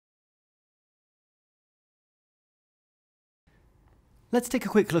Let's take a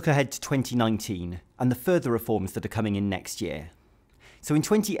quick look ahead to 2019 and the further reforms that are coming in next year. So in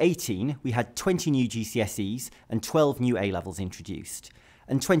 2018, we had 20 new GCSEs and 12 new A-levels introduced.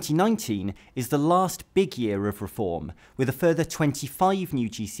 And 2019 is the last big year of reform, with a further 25 new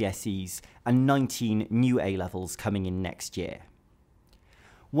GCSEs and 19 new A-levels coming in next year.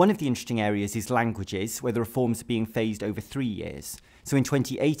 One of the interesting areas is languages, where the reforms are being phased over 3 years. So in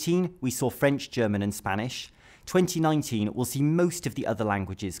 2018, we saw French, German and Spanish. 2019 will see most of the other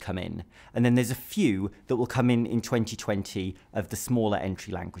languages come in, and then there's a few that will come in 2020 of the smaller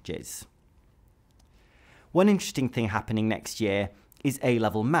entry languages. One interesting thing happening next year is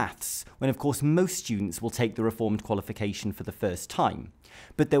A-level maths, when of course most students will take the reformed qualification for the first time.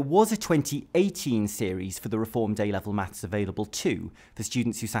 But there was a 2018 series for the reformed A-level maths available too, for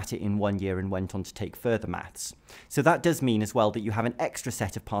students who sat it in 1 year and went on to take further maths. So that does mean as well that you have an extra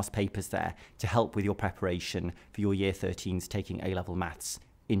set of past papers there to help with your preparation for your Year 13s taking A-level maths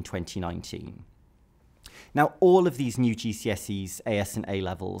in 2019. Now, all of these new GCSEs, AS and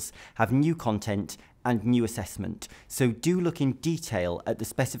A-levels have new content and new assessment, so do look in detail at the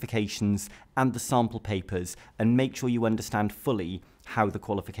specifications and the sample papers and make sure you understand fully how the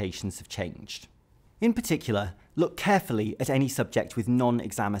qualifications have changed. In particular, look carefully at any subject with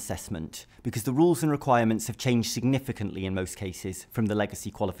non-exam assessment, because the rules and requirements have changed significantly in most cases from the legacy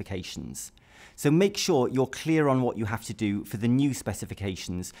qualifications. So make sure you're clear on what you have to do for the new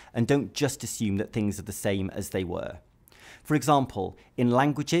specifications and don't just assume that things are the same as they were. For example, in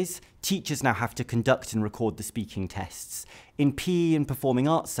languages, teachers now have to conduct and record the speaking tests. In PE and performing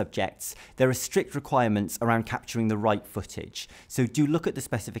arts subjects, there are strict requirements around capturing the right footage, so do look at the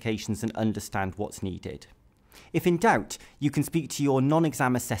specifications and understand what's needed. If in doubt, you can speak to your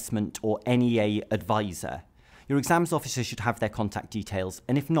non-exam assessment or NEA advisor. Your exams officer should have their contact details,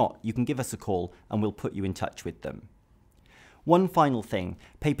 and if not, you can give us a call and we'll put you in touch with them. One final thing,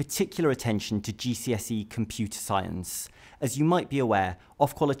 pay particular attention to GCSE computer science. As you might be aware,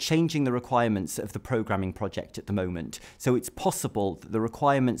 Ofqual are changing the requirements of the programming project at the moment, so it's possible that the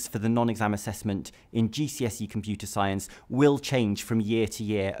requirements for the non-exam assessment in GCSE computer science will change from year to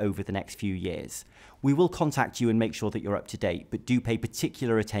year over the next few years. We will contact you and make sure that you're up to date, but do pay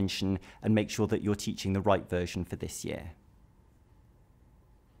particular attention and make sure that you're teaching the right version for this year.